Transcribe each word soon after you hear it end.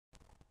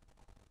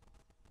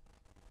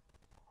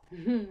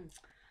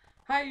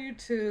Hi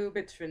YouTube,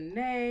 it's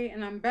Renee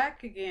and I'm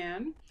back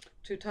again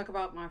to talk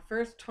about my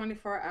first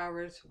 24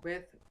 hours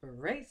with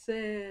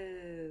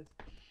braces.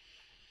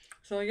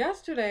 So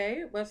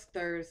yesterday was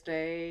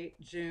Thursday,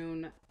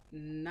 June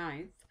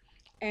 9th,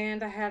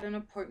 and I had an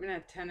appointment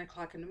at 10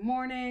 o'clock in the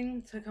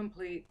morning to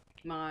complete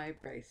my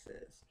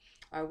braces.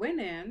 I went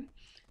in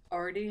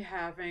already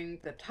having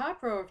the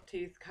top row of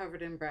teeth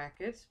covered in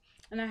brackets,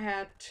 and I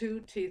had two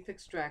teeth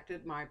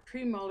extracted, my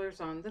premolars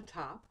on the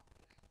top.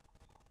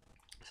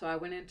 So I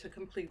went in to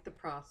complete the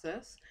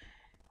process,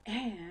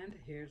 and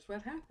here's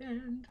what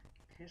happened.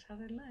 Here's how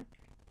they look.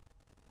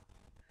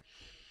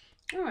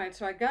 All right,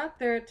 so I got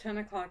there at 10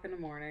 o'clock in the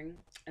morning,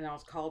 and I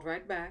was called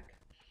right back,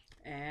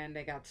 and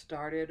they got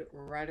started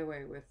right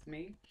away with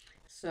me.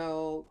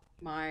 So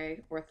my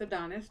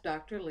orthodontist,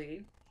 Dr.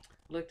 Lee,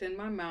 looked in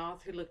my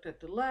mouth. He looked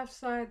at the left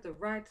side, the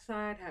right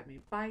side, had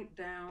me bite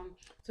down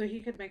so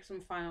he could make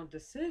some final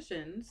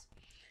decisions,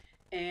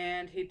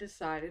 and he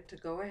decided to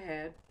go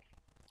ahead,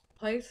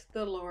 place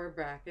the lower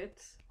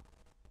brackets,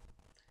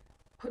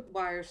 put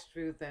wires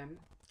through them,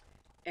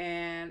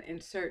 and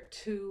insert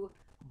two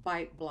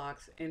bite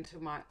blocks into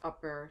my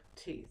upper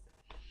teeth.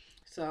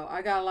 So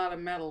I got a lot of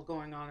metal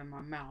going on in my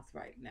mouth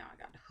right now. I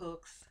got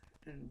hooks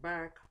in the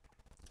back.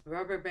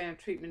 Rubber band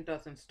treatment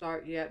doesn't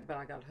start yet, but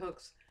I got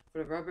hooks for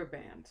the rubber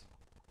bands.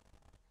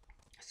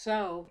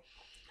 So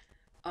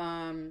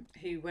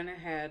he went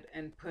ahead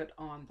and put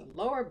on the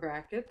lower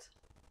brackets.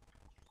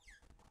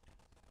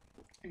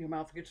 Your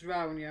mouth gets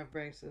dry when you have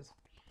braces.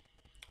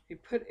 He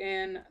put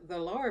in the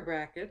lower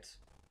brackets,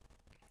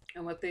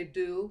 and what they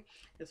do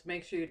is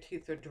make sure your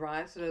teeth are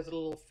dry. So there's a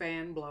little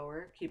fan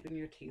blower keeping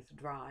your teeth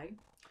dry.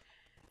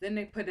 Then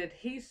they put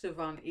adhesive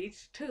on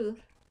each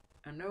tooth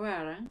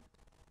underwater,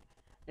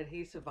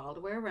 adhesive all the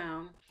way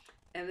around,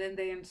 and then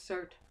they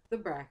insert the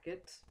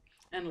brackets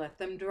and let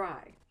them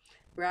dry.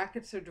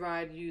 Brackets are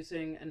dried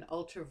using an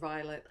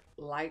ultraviolet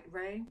light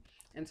ray,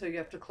 and so you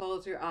have to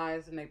close your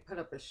eyes and they put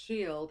up a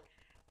shield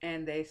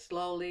and they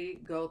slowly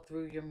go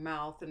through your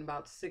mouth in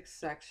about 6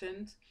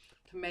 sections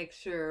to make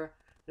sure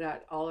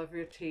that all of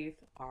your teeth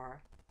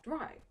are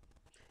dry.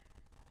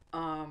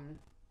 Um,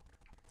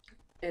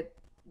 it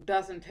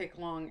doesn't take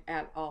long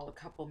at all, a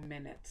couple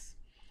minutes.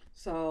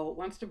 So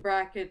once the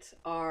brackets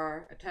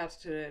are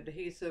attached to the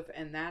adhesive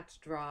and that's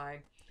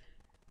dry,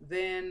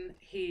 then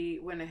he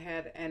went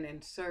ahead and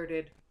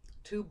inserted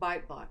two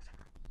bite blocks.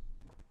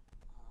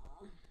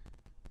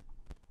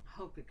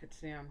 Hope you could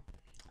see them.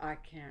 I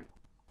can't.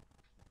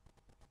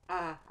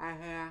 I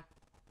have.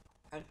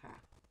 I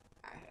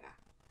have.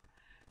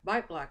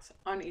 Bite blocks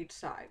on each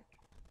side.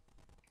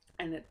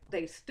 And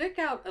they stick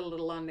out a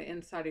little on the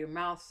inside of your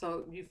mouth,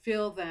 so you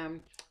feel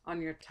them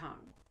on your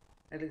tongue.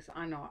 At least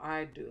I know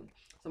I do.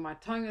 So my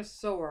tongue is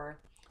sore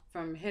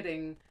from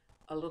hitting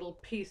a little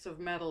piece of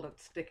metal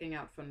that's sticking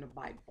out from the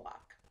bite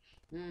block.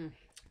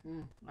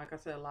 Like I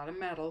said, a lot of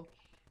metal.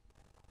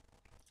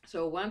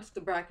 So once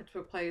the brackets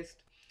were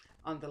placed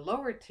on the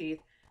lower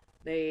teeth,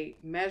 they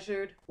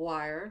measured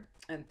wire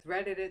and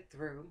threaded it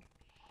through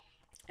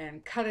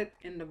and cut it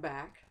in the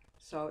back.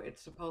 So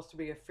it's supposed to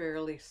be a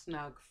fairly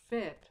snug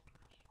fit.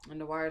 And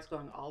the wire is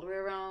going all the way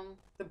around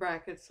the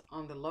brackets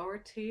on the lower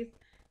teeth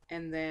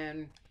and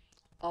then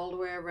all the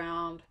way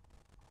around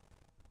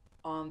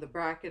on the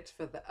brackets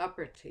for the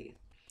upper teeth.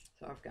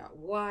 So I've got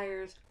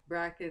wires,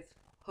 brackets,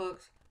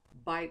 hooks,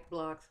 bite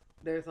blocks.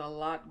 There's a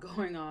lot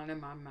going on in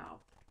my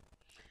mouth.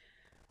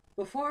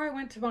 Before I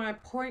went to my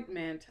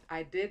appointment,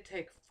 I did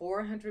take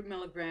 400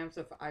 milligrams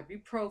of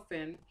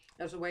ibuprofen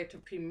as a way to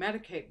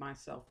pre-medicate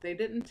myself. They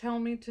didn't tell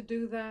me to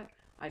do that.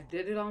 I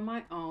did it on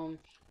my own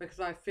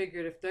because I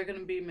figured if they're going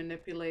to be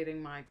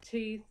manipulating my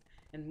teeth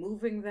and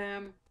moving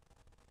them,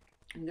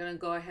 I'm going to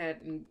go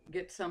ahead and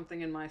get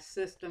something in my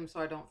system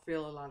so I don't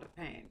feel a lot of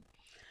pain.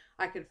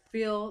 I could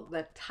feel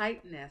the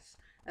tightness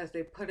as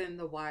they put in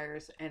the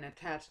wires and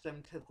attached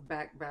them to the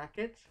back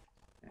brackets.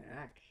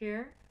 Back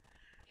here,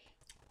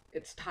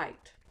 it's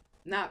tight.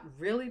 Not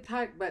really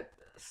tight, but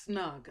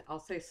snug. I'll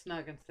say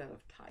snug instead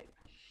of tight.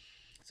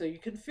 So you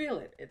can feel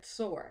it. It's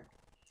sore.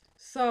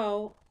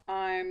 So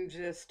I'm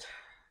just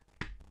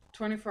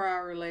 24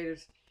 hours later,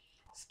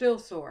 still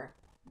sore.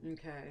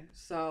 Okay,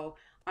 so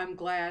I'm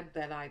glad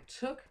that I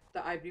took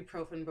the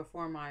ibuprofen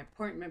before my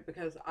appointment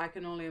because I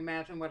can only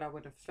imagine what I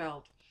would have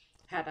felt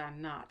had I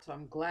not. So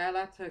I'm glad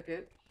I took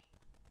it.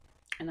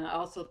 And I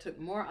also took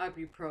more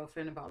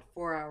ibuprofen about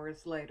 4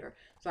 hours later.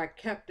 So I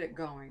kept it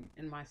going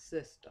in my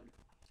system.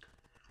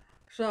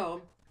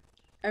 So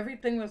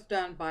everything was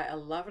done by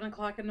 11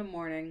 o'clock in the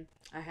morning.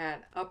 I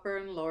had upper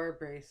and lower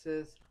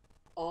braces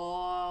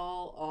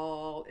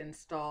all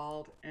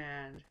installed,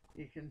 and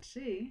you can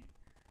see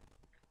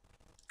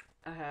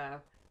I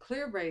have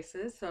clear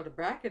braces, so the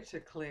brackets are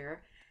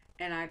clear,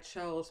 and I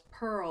chose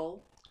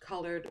pearl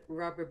colored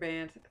rubber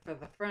bands for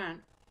the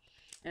front.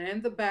 And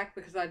in the back,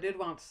 because I did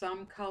want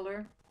some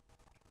color,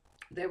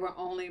 they were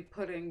only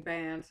putting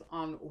bands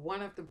on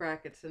one of the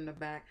brackets in the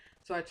back,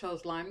 so I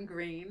chose lime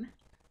green.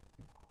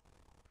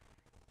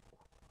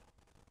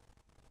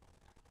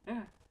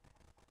 Yeah.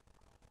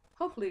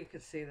 Hopefully you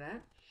can see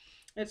that.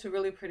 It's a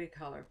really pretty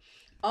color.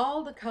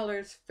 All the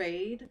colors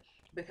fade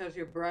because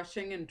you're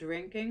brushing and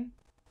drinking.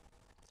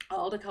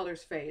 All the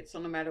colors fade. So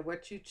no matter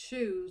what you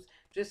choose,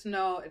 just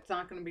know it's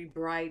not going to be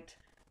bright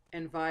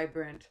and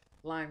vibrant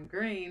lime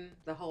green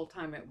the whole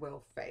time. It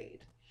will fade.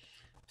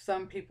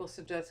 Some people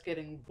suggest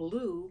getting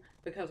blue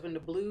because when the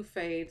blue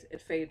fades, it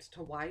fades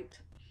to white.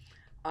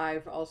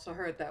 I've also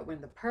heard that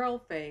when the pearl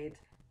fades,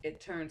 it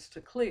turns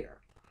to clear.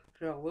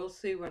 So we'll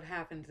see what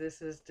happens.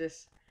 This is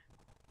just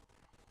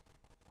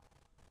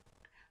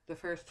the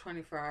first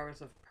 24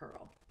 hours of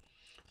pearl.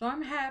 So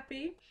I'm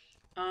happy.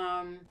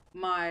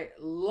 My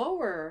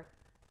lower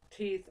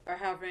teeth are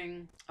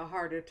having a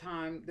harder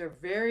time. They're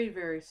very,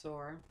 very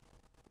sore.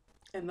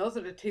 And those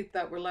are the teeth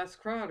that were less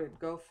crowded.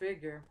 Go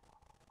figure.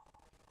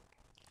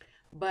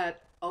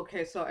 But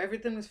okay, so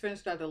everything was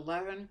finished at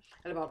 11.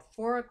 At about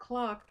 4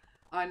 o'clock,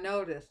 I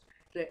noticed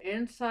the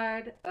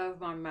inside of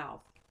my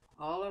mouth,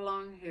 all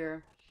along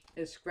here,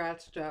 is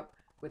scratched up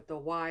with the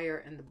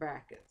wire and the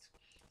brackets.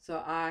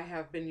 So I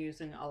have been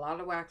using a lot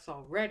of wax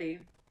already.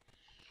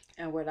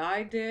 And what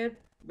I did,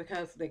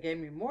 because they gave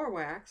me more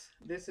wax,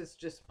 this is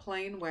just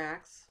plain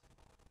wax.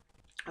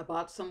 I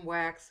bought some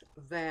wax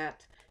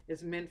that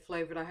is mint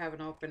flavored. I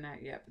haven't opened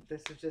that yet. But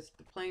this is just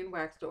the plain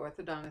wax the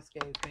orthodontist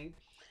gave me.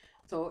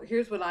 So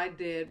here's what I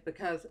did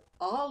because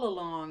all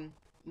along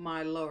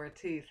my lower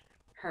teeth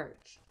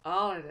hurts.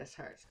 All of this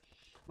hurts.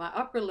 My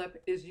upper lip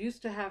is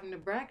used to having the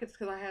brackets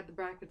because I had the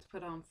brackets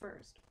put on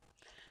first.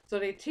 So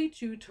they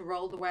teach you to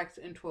roll the wax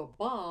into a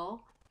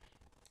ball.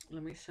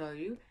 Let me show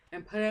you.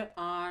 And put it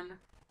on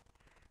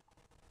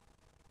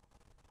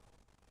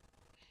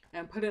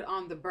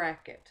the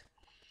bracket.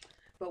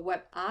 But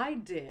what I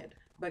did,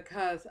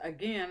 because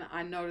again,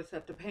 I noticed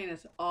that the pain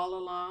is all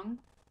along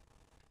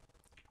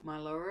my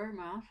lower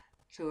mouth.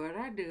 So what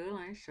I do,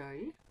 let me show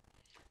you,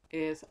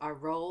 is I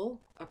roll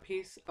a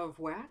piece of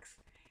wax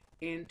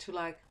into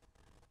like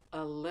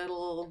a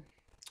little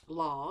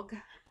log.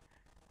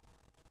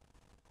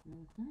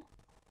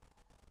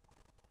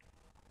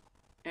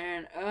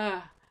 And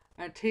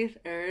my teeth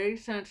are very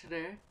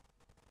sensitive.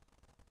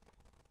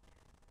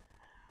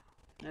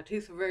 My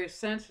teeth are very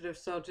sensitive,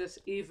 so just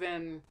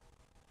even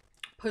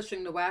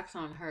pushing the wax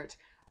on hurts.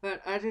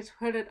 But I just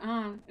put it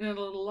on in a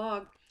little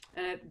log,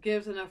 and it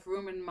gives enough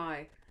room in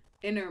my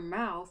inner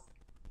mouth,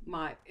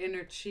 my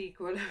inner cheek,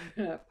 whatever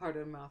that part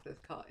of the mouth is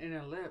called,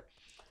 inner lip,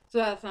 so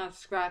that's not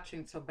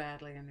scratching so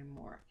badly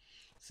anymore.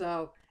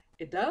 So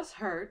it does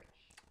hurt.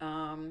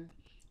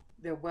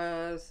 There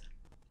was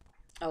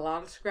a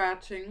lot of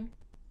scratching.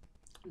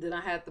 Then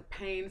I had the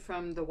pain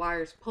from the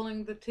wires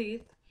pulling the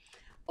teeth.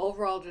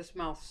 Overall, just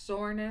mouth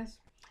soreness.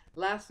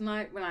 Last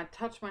night when I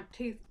touched my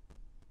teeth,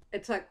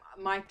 it's like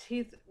my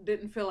teeth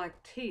didn't feel like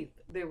teeth.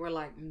 They were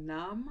like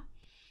numb.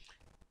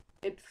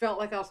 It felt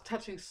like I was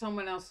touching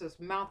someone else's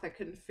mouth. I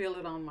couldn't feel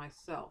it on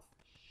myself.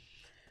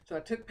 So I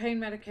took pain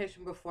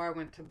medication before I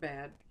went to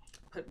bed.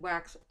 Put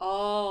wax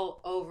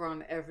all over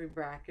on every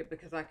bracket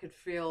because I could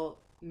feel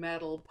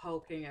metal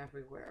poking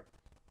everywhere.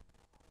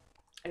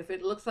 If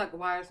it looks like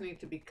wires need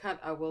to be cut,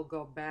 I will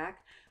go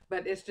back.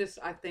 But it's just,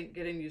 I think,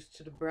 getting used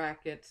to the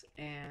brackets,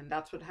 and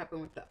that's what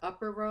happened with the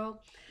upper row.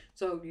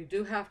 So you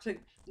do have to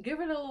give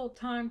it a little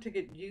time to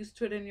get used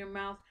to it in your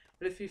mouth.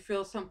 But if you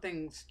feel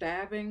something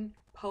stabbing,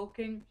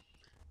 poking,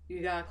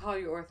 you gotta call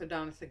your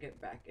orthodontist to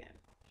get back in.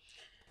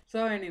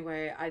 So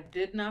anyway, I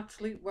did not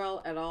sleep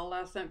well at all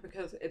last night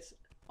because it's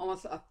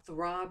almost a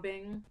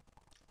throbbing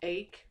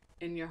ache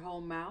in your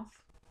whole mouth.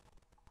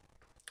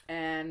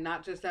 And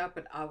not just that,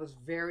 but I was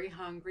very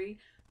hungry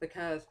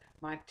because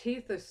my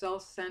teeth are so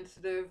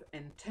sensitive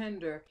and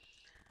tender,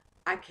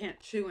 I can't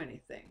chew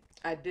anything.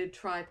 I did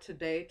try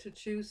today to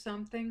chew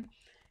something.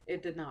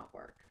 It did not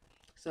work.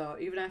 So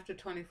even after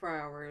 24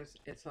 hours,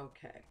 it's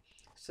okay.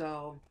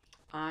 So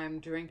I'm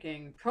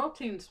drinking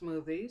protein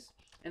smoothies,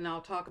 and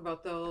I'll talk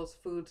about those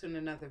foods in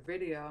another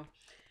video.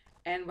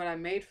 And what I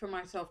made for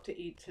myself to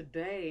eat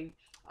today,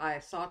 I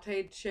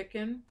sauteed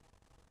chicken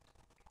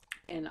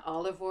in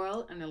olive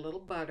oil and a little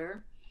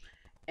butter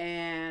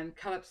and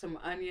cut up some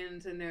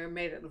onions in there,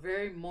 made it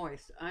very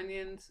moist.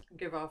 Onions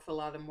give off a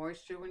lot of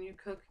moisture when you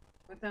cook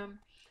with them.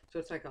 So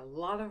it's like a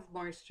lot of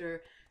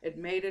moisture. It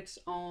made its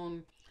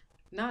own,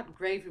 not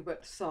gravy,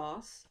 but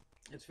sauce.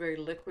 It's very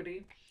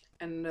liquidy.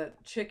 And the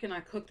chicken, I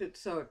cooked it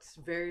so it's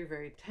very,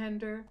 very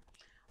tender.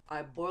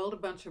 I boiled a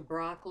bunch of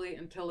broccoli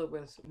until it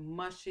was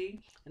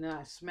mushy, and then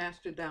I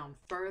smashed it down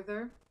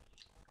further.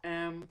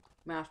 And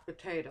mashed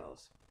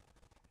potatoes.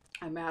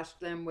 I mashed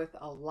them with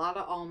a lot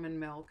of almond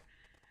milk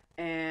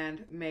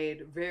and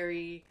made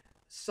very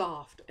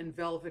soft and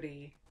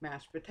velvety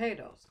mashed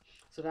potatoes.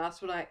 So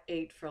that's what I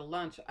ate for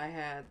lunch. I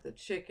had the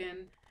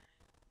chicken,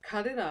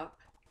 cut it up,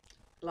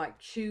 like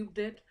cubed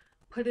it,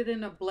 put it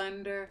in a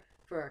blender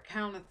for a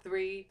count of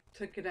 3,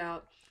 took it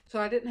out. So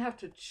I didn't have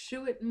to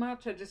chew it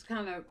much. I just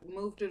kind of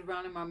moved it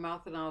around in my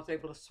mouth and I was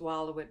able to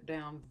swallow it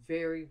down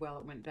very well.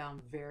 It went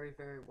down very,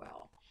 very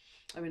well.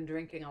 I've been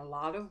drinking a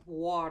lot of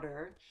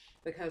water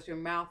because your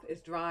mouth is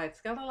dry.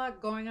 It's got a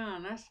lot going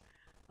on. That's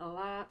a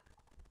lot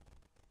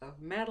of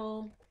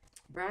metal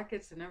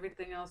brackets and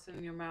everything else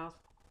in your mouth.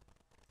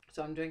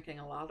 So I'm drinking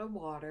a lot of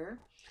water.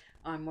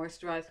 I'm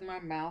moisturizing my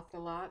mouth a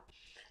lot.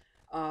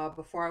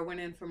 Before I went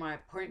in for my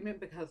appointment,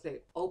 because they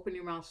open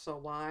your mouth so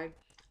wide,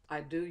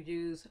 I do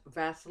use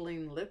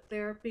Vaseline lip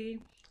therapy.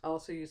 I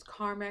also use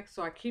Carmex,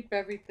 so I keep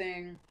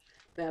everything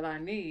that I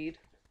need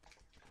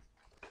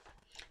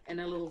in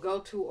a little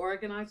go-to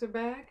organizer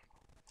bag.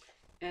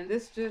 And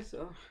this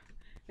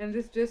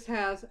just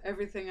has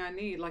everything I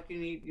need. Like you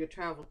need your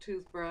travel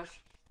toothbrush,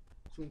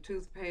 some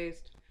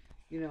toothpaste,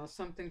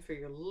 something for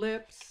your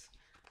lips,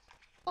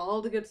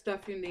 all the good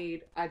stuff you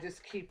need. I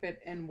just keep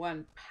it in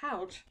one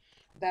pouch.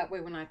 That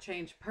way, when I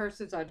change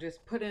purses, I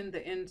just put in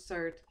the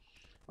insert,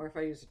 or if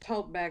I use a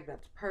tote bag,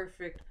 that's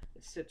perfect.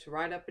 It sits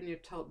right up in your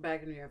tote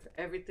bag, and you have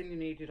everything you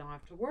need. You don't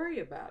have to worry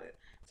about it.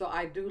 So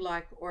I do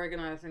like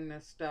organizing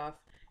this stuff,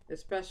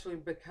 especially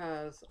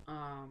because,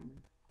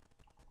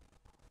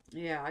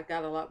 yeah, I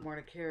got a lot more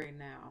to carry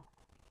now.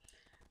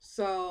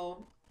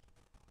 So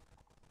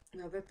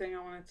another thing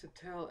I wanted to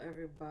tell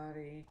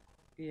everybody,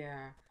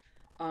 yeah,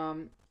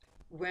 um,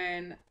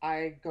 when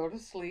I go to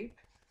sleep,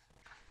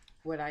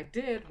 what I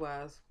did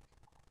was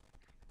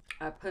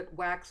I put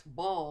wax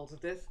balls.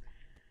 This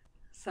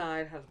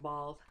side has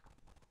balls.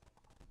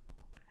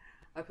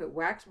 I put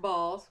wax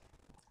balls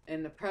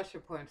in the pressure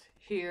points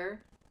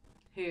here,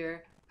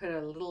 here. Put a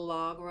little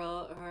log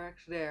roll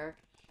wax there,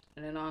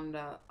 and then on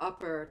the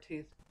upper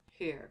teeth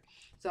here.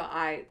 So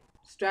I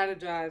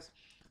strategized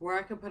where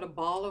I can put a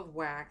ball of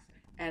wax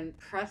and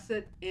press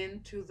it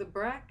into the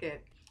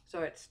bracket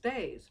so it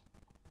stays.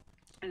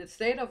 And it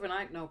stayed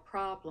overnight, no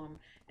problem.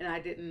 And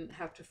I didn't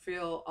have to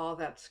feel all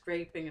that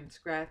scraping and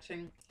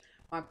scratching.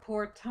 My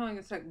poor tongue,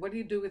 it's like, what do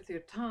you do with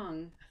your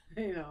tongue?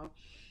 you know,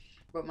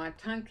 but my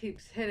tongue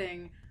keeps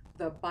hitting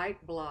the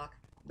bite block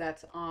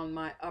that's on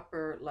my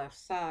upper left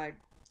side.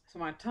 So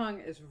my tongue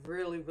is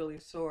really, really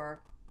sore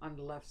on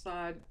the left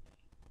side.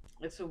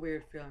 It's a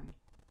weird feeling.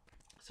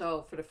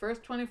 So for the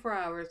first 24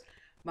 hours,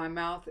 my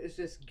mouth is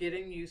just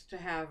getting used to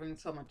having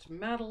so much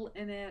metal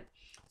in it,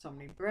 so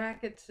many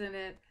brackets in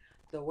it.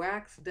 The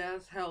wax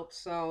does help.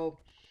 So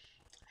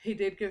he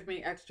did give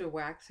me extra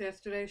wax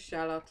yesterday.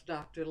 Shout out to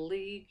Dr.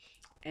 Lee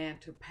and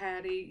to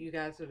Patty. You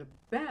guys are the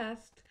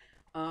best.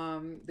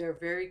 They're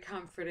very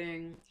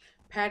comforting.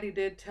 Patty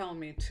did tell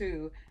me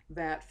too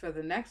that for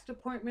the next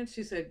appointment,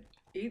 she said,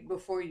 eat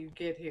before you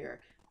get here.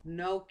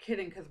 No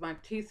kidding, because my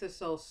teeth are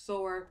so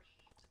sore.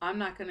 I'm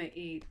not going to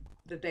eat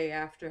the day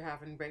after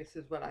having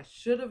braces. What I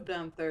should have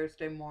done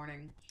Thursday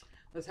morning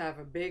was have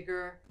a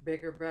bigger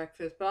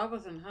breakfast, but I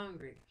wasn't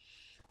hungry.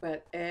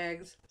 But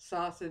eggs,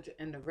 sausage,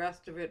 and the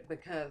rest of it,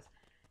 because,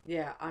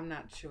 yeah, I'm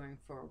not chewing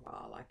for a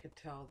while. I could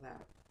tell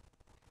that.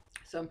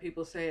 Some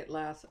people say it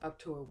lasts up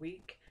to a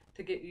week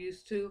to get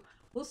used to.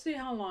 We'll see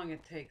how long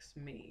it takes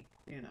me.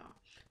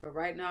 But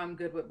right now, I'm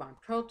good with my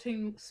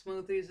protein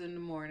smoothies in the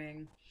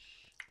morning.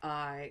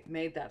 I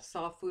made that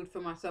soft food for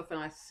myself, and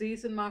I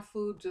seasoned my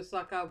food just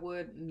like I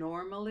would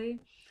normally.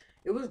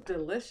 It was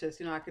delicious.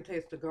 I could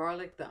taste the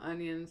garlic, the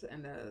onions,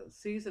 and the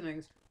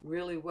seasonings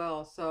really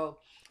well. So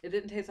it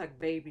didn't taste like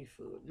baby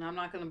food. And I'm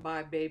not going to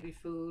buy baby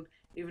food,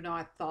 even though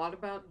I thought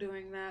about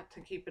doing that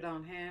to keep it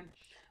on hand.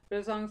 But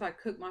as long as I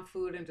cook my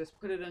food and just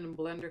put it in a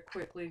blender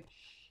quickly,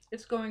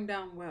 it's going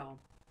down well.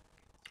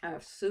 I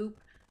have soup,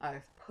 I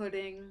have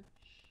pudding.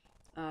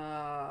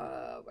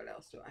 What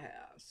else do I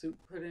have? Soup,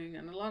 pudding,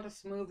 and a lot of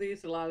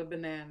smoothies, a lot of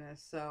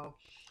bananas. So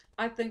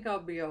I think I'll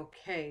be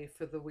okay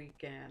for the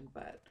weekend,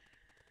 but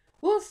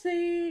we'll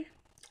see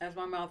as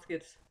my mouth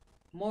gets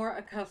more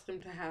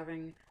accustomed to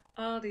having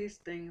all these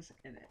things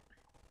in it.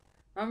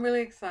 I'm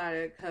really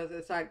excited because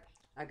it's like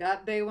I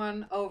got day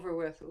one over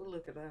with. Ooh,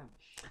 look at that.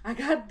 I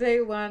got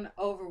day one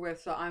over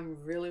with, so I'm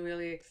really,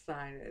 really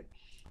excited.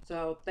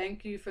 So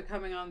thank you for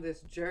coming on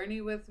this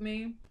journey with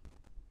me.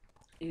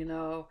 You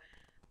know,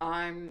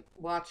 I'm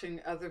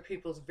watching other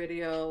people's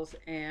videos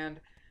and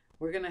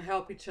we're going to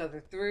help each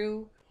other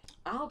through.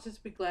 I'll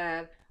just be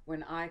glad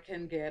when I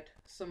can get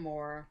some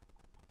more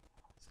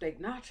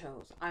steak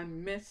nachos. I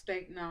miss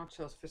steak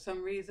nachos. For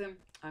some reason,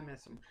 I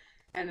miss them.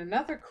 And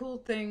another cool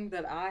thing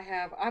that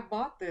I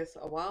bought this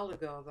a while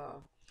ago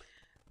though.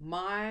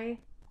 My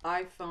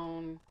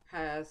iPhone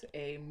has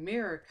a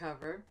mirror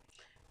cover,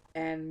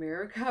 and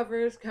mirror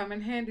covers come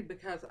in handy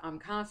because I'm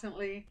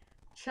constantly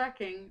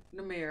checking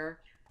the mirror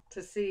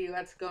to see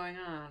what's going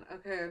on.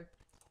 Okay,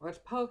 what's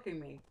poking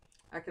me?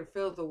 I can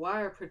feel the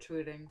wire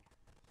protruding,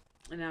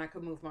 and then I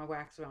can move my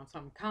wax around. So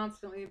I'm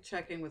constantly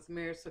checking with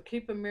mirrors. So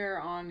keep a mirror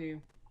on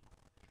you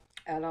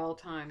at all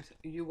times.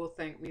 You will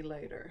thank me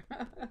later.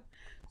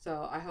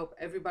 So I hope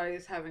everybody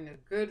is having a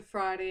good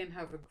Friday and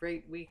have a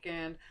great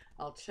weekend.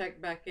 I'll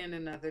check back in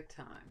another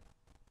time.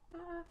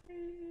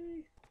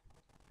 Bye.